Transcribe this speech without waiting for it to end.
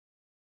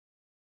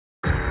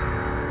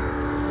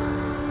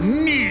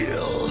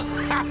Kneel!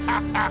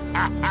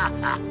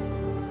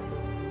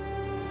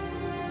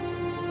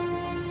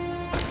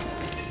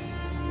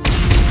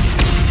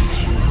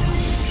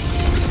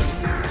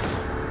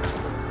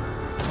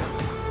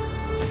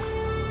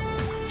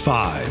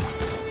 5,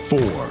 4,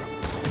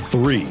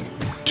 3,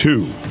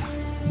 2,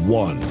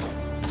 1.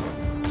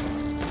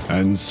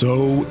 And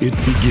so it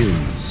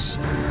begins.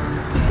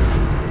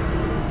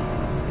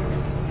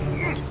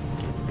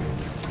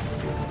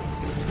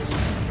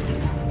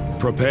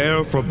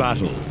 Prepare for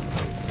battle.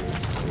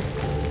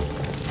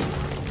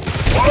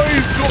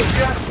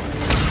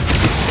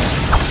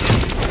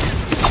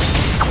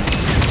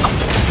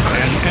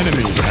 An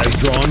enemy has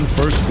drawn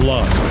first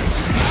blood.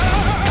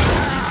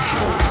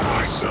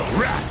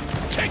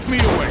 Wrath, take me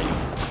away.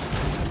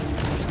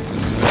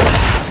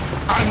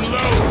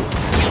 Unload.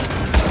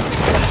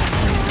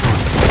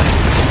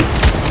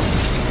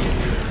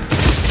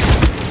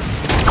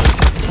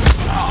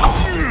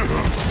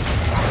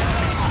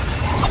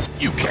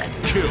 You can't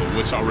kill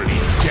what's already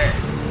dead.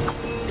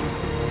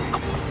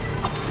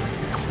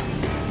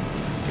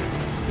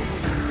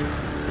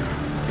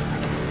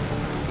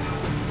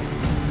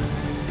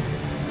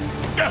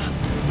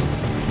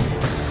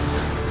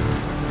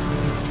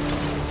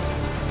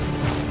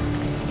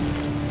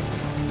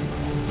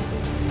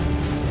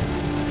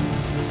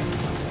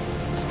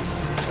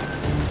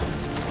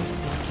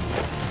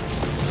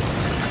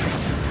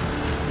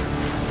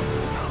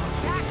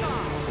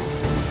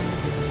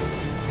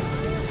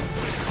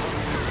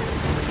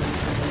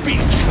 Be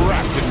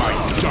trapped in my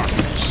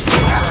darkness.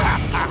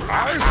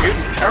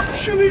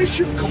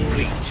 Encapsulation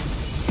complete.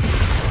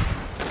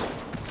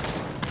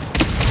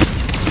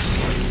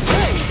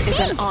 This is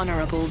an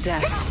honorable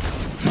death.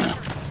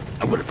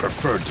 I would have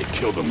preferred to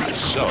kill them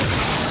myself,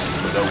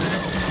 but oh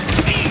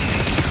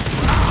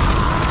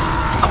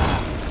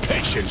well.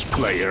 Patience,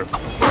 player.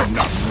 I'm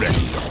not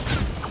ready.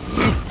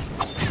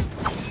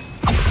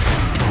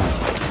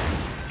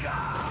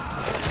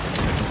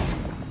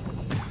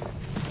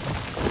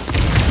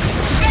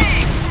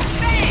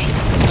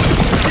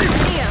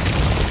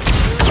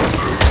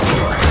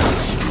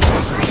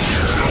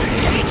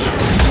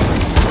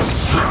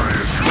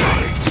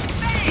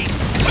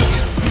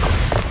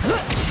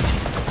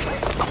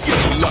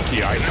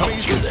 Lucky I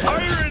helped you there.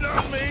 Firing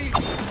on me!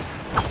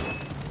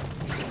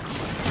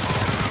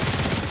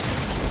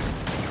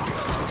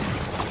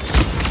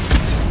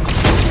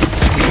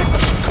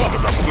 Cover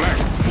the flank,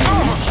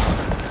 fools!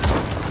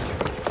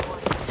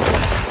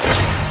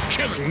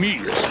 Killing me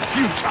is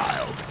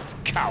futile.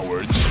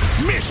 Cowards,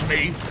 miss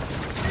me.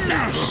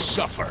 Now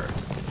suffer.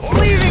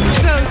 Leaving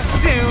so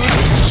soon.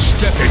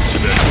 Step into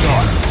the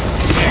dark.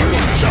 You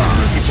will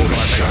die before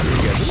I got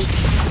together.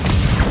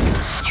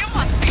 You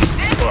must be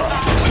this.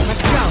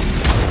 Let's go.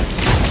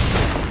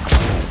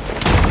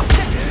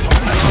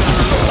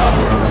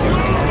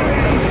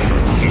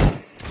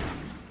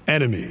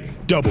 Enemy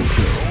double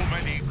kill. So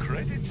many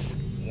credits?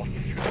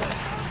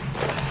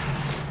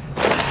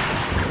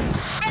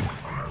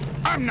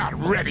 I'm not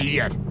ready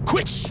yet.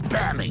 Quit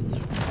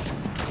spamming.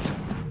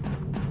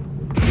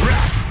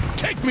 Wrath,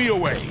 take me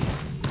away.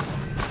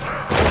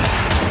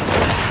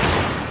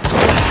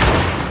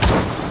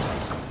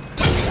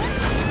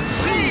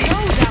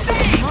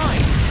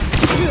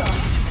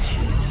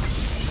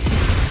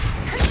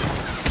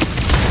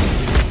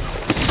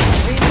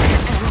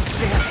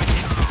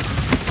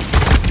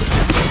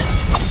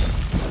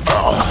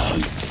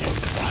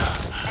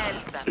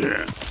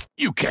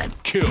 You can't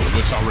kill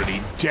what's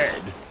already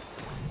dead.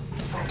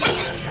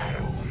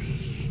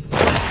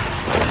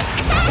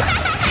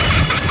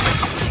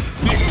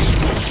 This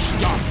will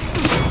stop.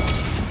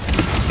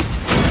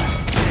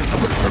 I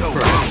would prefer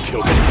to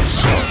kill them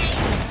myself.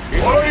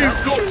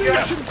 I've got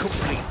mission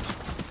complete.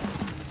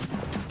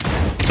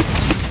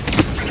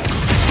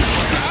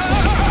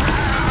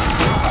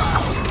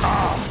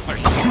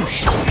 You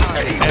should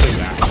pay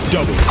Enemy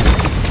double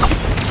kill.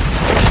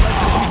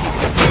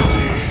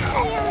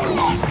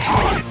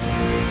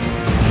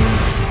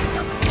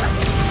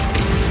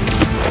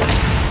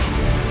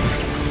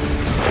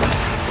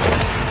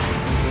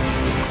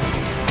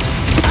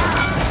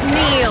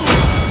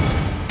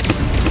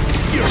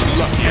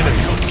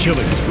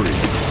 Killing spree.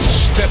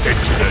 Step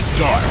into the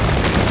dark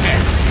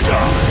and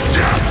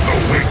death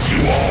awaits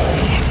you all.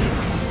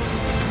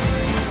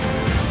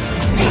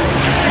 Miss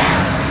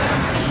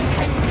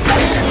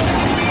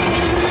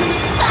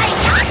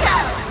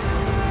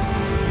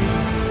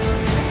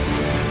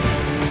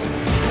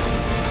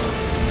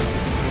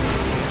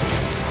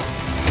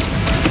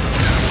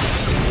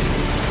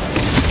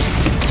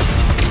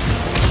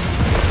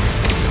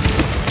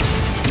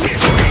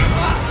me.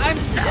 I'm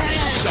now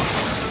suffer.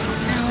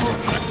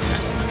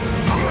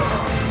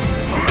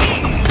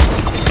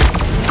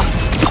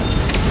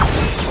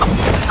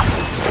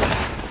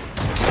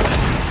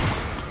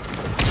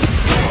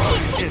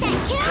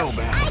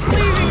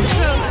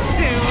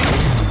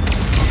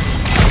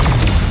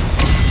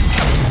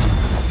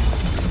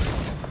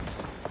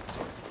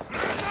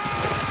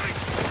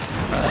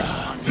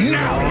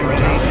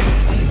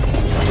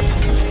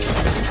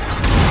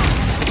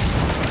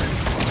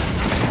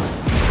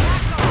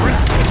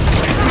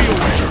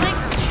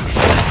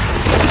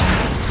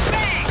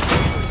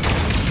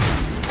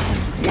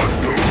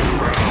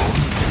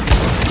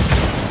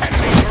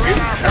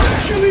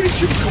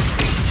 Mission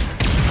complete.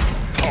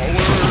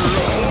 Power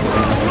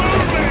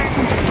overwhelming.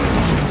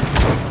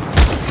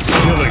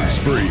 Killing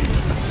spree.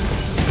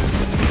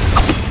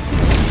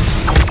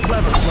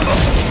 Clever, clever.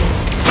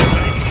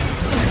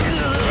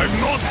 I'm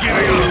not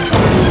giving up.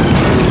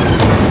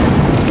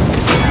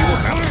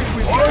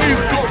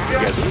 I've got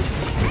together.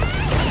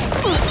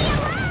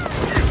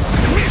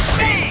 Miss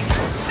me.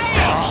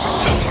 I'll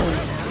suffer.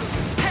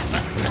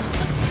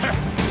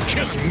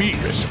 Killing me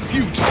is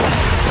futile.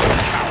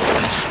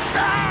 Cowards.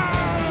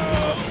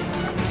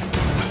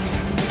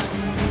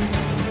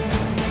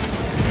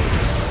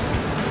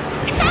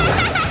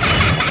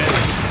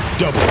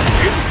 Double.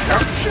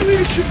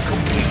 Encapsulation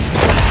complete.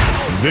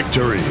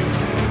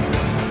 Victory.